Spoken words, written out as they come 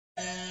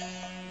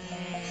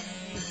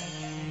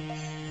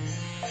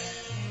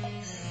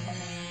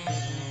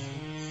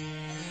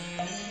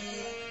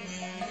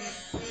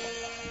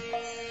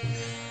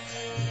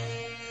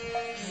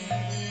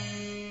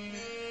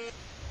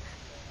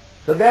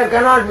So there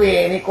cannot be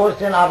any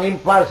question of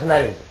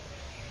impersonalism,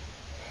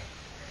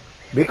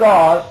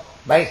 because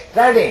by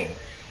studying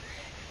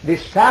the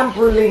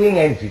sample living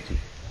entity,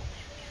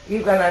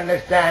 you can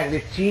understand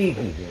the chief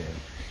living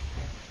entity.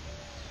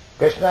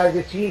 Krishna is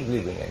the chief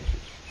living entity,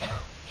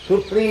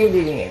 supreme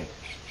living entity.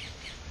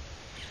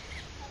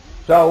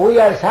 So we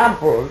are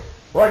sampled,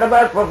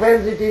 whatever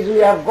propensities we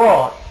have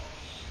got,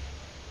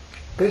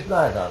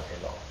 Krishna has also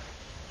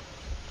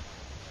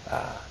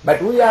got.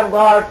 But we have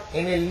got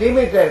in a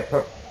limited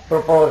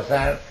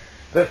proportion,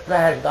 Krishna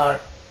has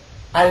got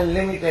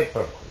unlimited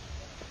proportion.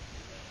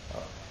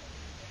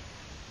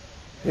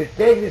 We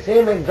take the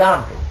same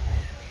example.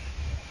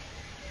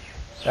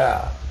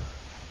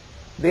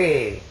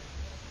 The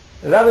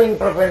loving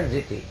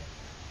propensity,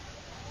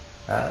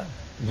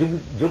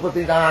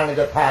 Jupatidana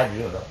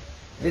Gatha,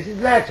 this is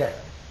natural.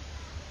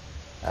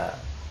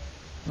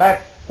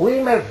 But we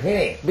may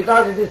finish,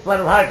 because it is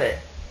perverted,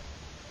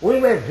 we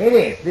may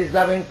finish these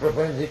loving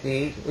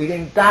propensities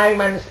within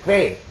time and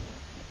space.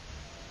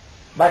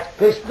 But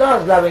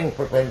Krishna's loving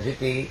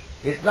propensity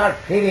is not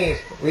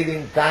finished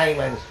within time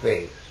and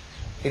space.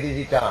 It is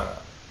eternal.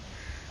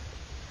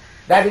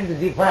 That is the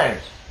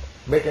difference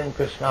between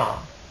Krishna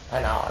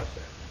and ourselves.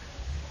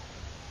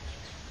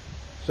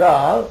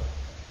 So,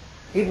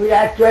 if we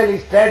actually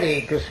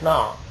study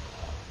Krishna,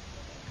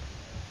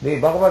 the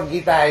Bhagavad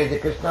Gita is the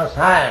Krishna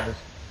science,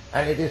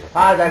 and it is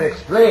further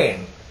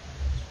explained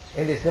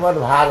in the Srimad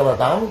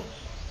Bhagavatam.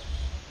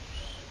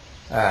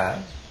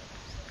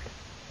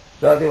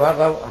 So the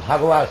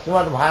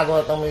Srimad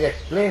Bhagavatam is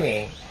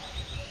explaining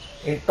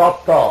in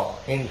tattva,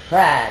 in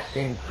fact,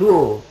 in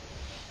truth,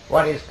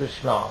 what is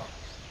Krishna.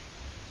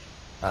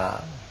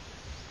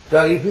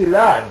 So if we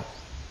learn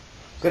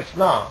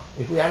Krishna,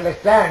 if we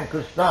understand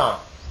Krishna,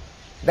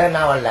 then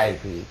our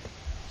life is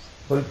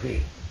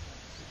fulfilled.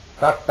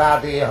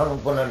 Tattati aham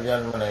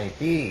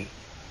punarjanmanaiti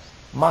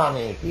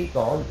mameti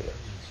kaunteya.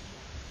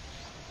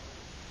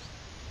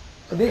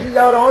 So this is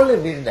our only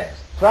business.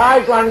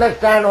 Try to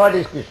understand what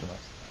is Krishna,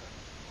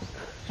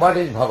 what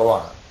is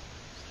Bhagavan.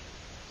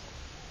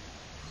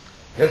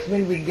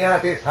 Yasmin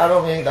vijñāte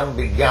sarvamedam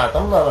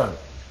vijñātam bhavanti.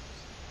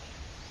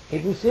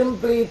 If you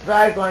simply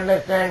try to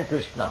understand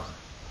Krishna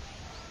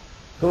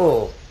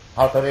through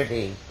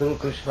authorities, through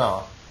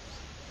Krishna,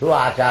 through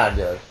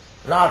acharyas,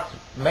 not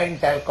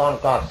mental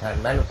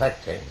concoction,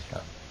 manufacturing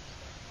stuff.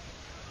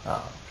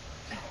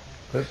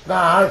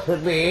 Krishna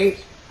should be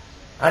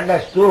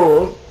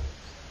understood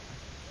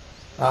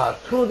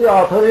through the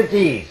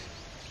authorities.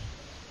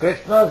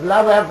 Krishna's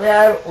love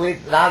affair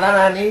with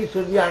Radharani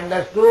should be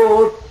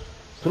understood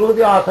through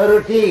the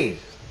authorities.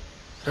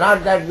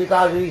 Not that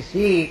because we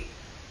see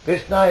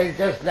Krishna is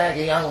just like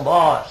a young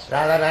boy,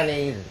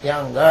 Radharani is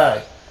young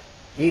girl.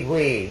 If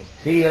we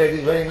see her, it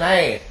is very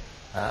nice.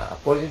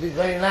 Of course it is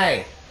very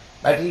nice.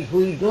 But if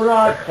we do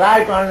not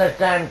try to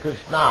understand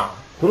Krishna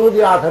through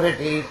the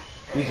authorities,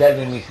 we shall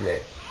be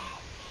misled.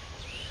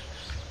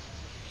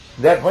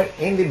 Therefore,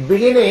 in the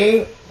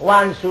beginning,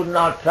 one should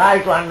not try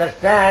to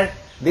understand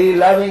the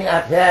loving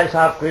affairs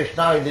of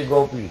Krishna with the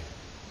gopis.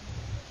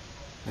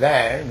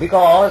 Then,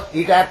 because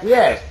it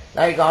appears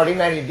like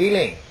ordinary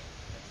dealing,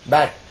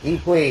 but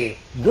if we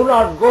do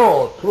not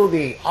go through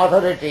the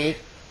authorities,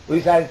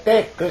 we shall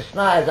take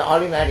Krishna as an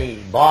ordinary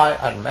boy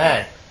or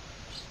man,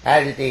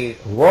 as it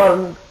is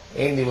warned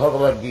in the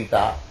Bhagavad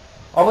Gita,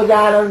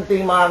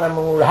 avajananti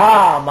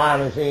manamudha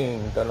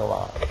manusim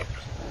tanuva.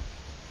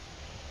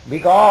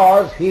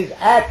 Because he is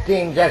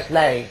acting just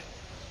like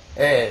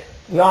a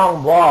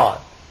young boy.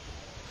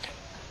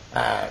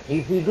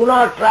 If we do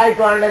not try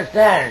to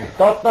understand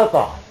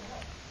tattata,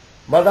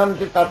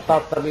 vadanti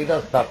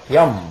tattatavidas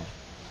tatyam,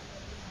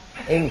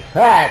 in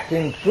fact,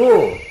 in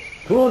truth,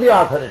 through the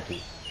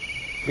authority,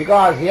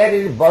 because here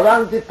is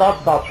vadanti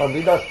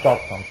tattatavidas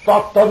tatyam,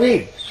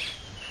 tattavid.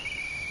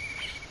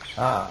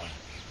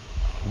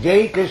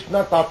 Jai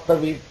Krishna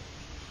tattavid,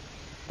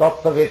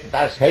 tattavid,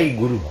 that's Hey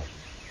Guru.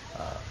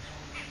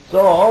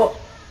 So,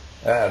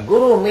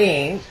 Guru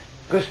means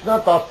Krishna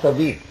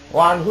tattavid,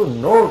 one who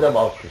knows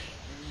about Krishna.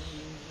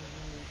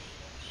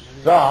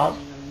 So,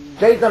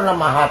 Chaitanya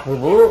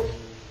Mahaprabhu,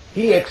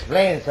 he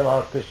explains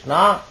about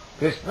Krishna,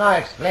 Krishna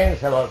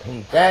explains about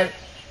himself,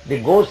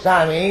 the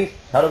Goswamis,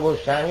 Sarva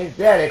Goswamis,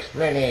 they are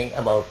explaining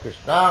about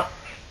Krishna,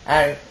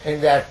 and in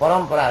their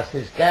parampara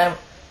system,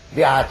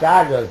 the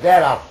acharyas, they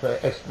are after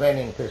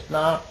explaining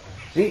Krishna.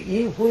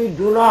 See, if we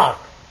do not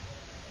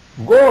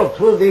go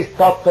through this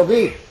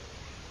tattva,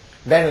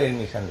 then we will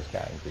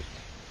misunderstand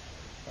Krishna.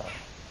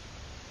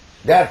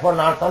 Therefore,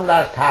 Narottam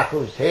Das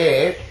Thakur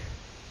said,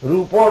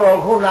 Rupa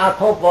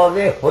Raghunatha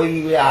pade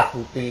hoibe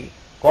akuti,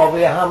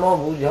 kabe hamo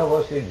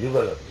bujhava se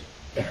jugalati.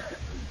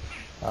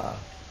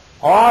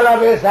 All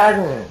of a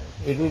sudden,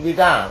 it will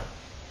become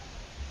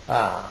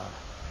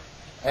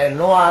a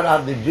knower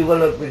of the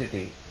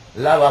jugalapurity,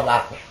 love of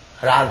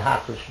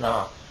Radha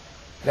Krishna,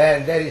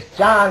 then there is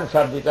chance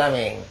of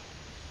becoming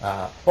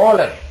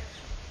fallen.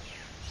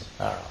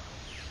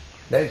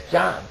 There is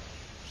chance.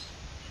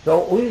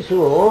 So we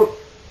should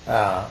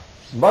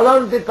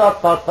badanti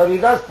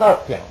tattvavidas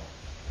tattyam.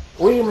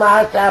 We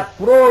must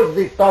approach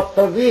the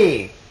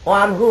tattvavid,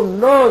 one who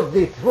knows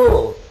the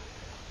truth.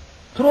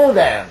 Through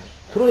them,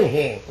 through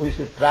him, we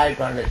should try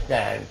to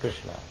understand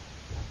Krishna.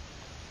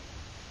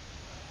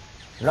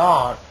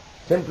 Not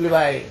simply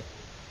by...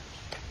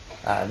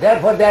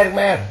 therefore they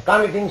are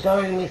committing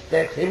so many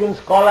mistakes. Even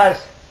scholars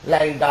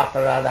like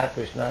Dr. Radha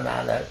Krishna and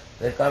others,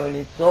 they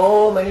commit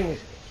so many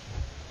mistakes.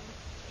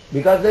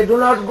 Because they do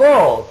not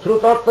go through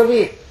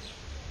Tattvavid.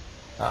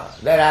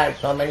 There are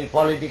so many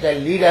political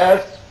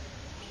leaders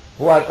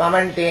who are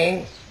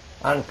commenting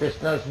on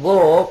Krishna's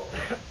book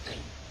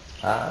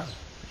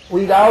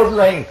without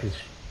knowing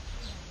Krishna,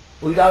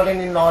 without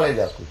any knowledge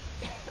of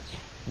Krishna.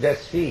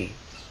 Just see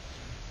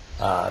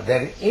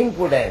their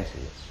impudence.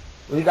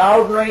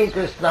 Without knowing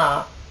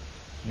Krishna,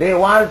 they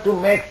want to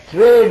make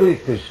trade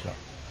with Krishna.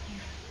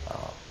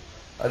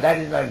 That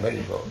is not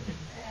very good.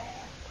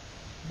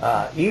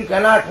 You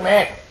cannot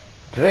make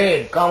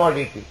trade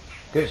commodity,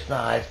 Krishna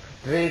as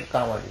trade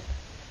commodity.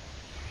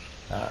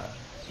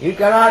 You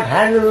cannot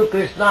handle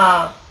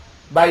Krishna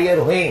by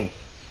your wings.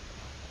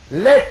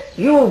 Let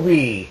you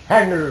be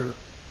handled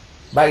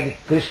by the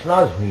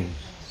Krishna's wings.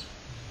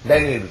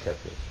 Then you will be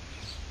successful.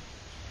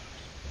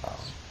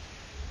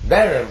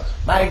 Then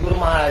my Guru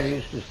Maharaj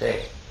used to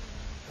say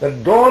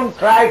that don't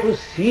try to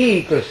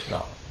see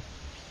Krishna.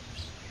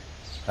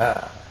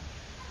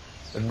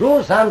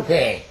 Do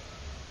something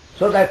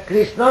so that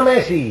Krishna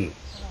may see you.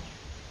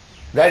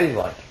 That is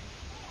what.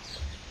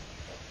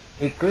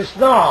 If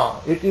Krishna,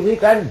 if we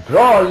can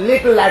draw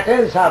little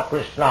attention of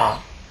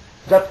Krishna,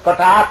 just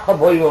katakha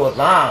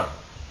bhoivavatan,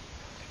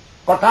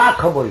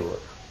 katakha bhoivavatan,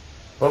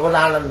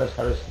 Prabhupada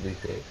Saraswati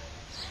says.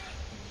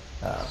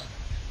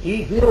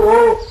 If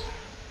you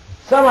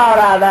somehow or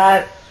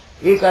other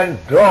you can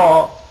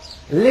draw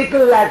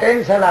little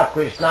attention of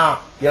Krishna,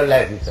 your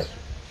life is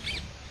successful.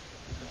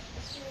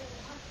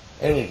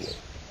 Immediately.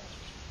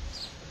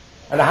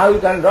 And how you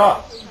can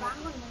draw?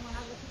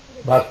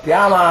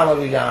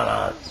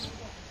 Bhaktivedanta Swami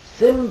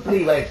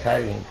simply by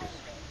serving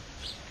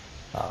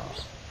Krishna.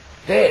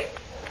 Take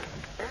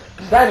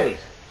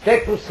service,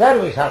 take to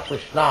service of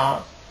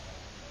Krishna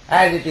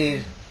as it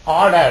is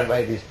ordered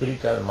by the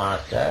spiritual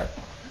master,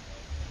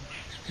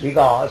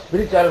 because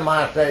spiritual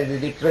master is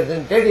the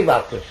representative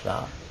of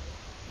Krishna.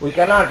 We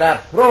cannot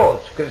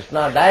approach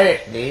Krishna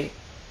directly,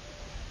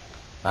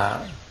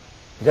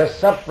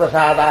 just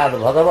saprasadad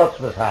bhagavat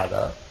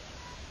prasada.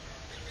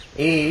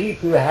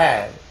 If you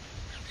have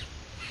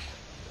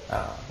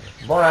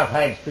bona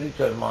fide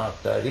spiritual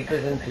master,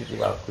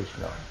 representative of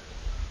Krishna,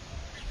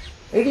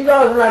 it is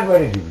also not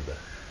very difficult.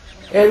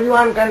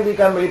 Everyone can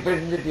become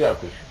representative of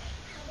Krishna.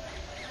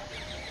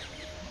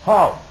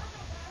 How?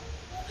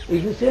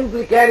 If you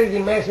simply carry the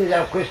message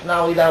of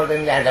Krishna without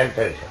any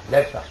adulteration,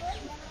 that's all.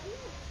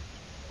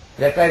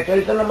 That's why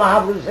Chaitanya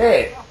Mahaprabhu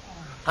said,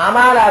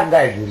 Amar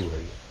Agdai Guru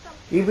Hai.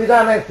 You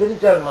become a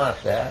spiritual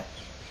master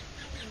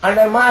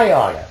under my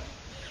order.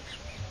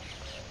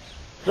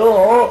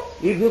 So,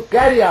 if you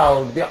carry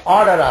out the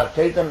order of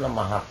Chaitanya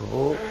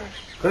Mahaprabhu,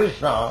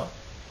 Krishna,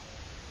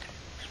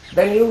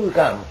 then you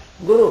become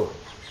Guru.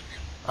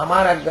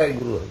 Amar Agdai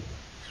Guru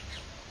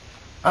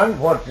Hai.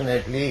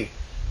 Unfortunately,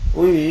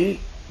 we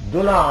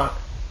do not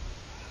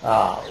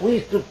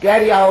wish to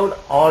carry out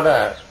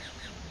order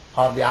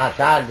of the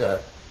Acharya.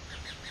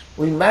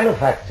 We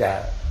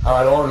manufacture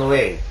our own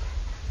ways.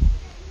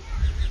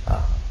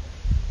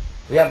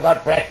 We have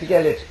got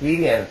practical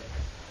experience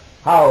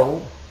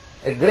how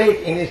a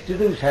great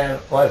institution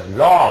was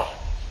lost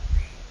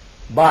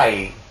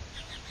by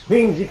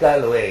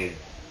whimsical ways.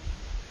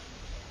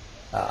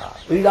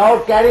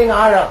 Without carrying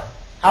out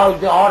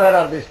the order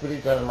of the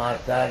spiritual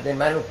master, they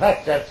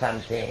manufactured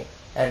something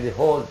and the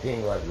whole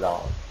thing was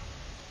lost.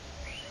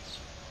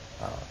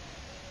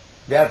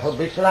 Therefore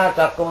Vishwanath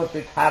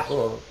Chakravarti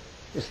Thakur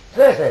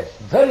stresses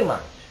very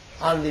much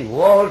on the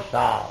words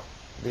of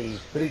the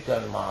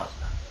spiritual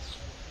master.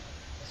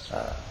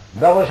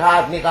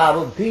 Davasatmika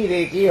buddhi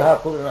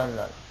rekiha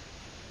purnandan.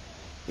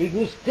 If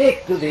you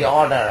stick to the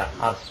order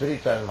of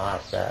spiritual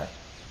master,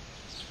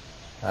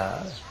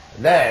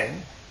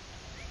 then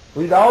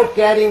without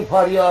caring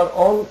for your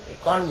own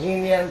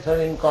convenience or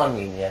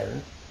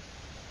inconvenience,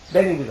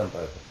 then you become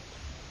perfect.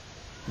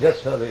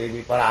 Just so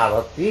devi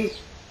parabhakti,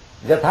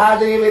 jatha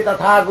devi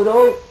tatha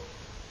guru,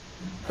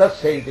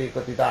 tatsaite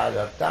katita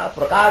jarta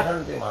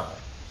prakashanti maha.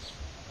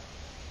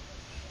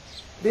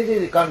 This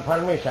is the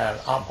confirmation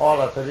of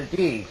all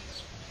authorities.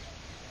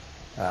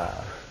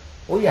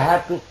 We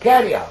have to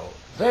carry out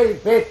very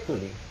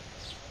faithfully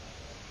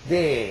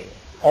the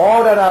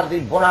order of the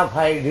bona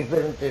fide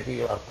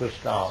representative of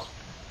Krishna,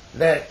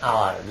 then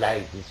our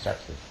life is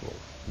successful.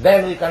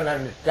 Then we can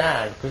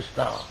understand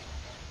Krishna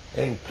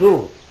in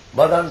truth.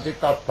 Vadanti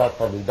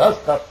tattvavidas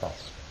tattva.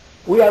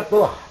 We have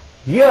to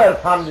hear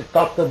from the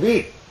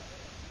tattvavid,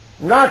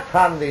 not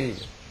from the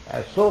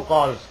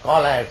so-called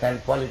scholars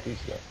and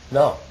politicians.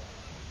 No.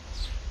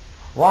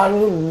 One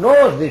who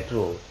knows the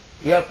truth,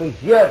 you have to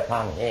hear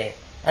from him,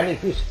 and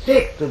if you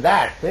stick to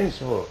that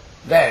principle,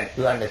 then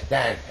you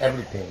understand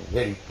everything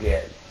very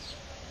clearly.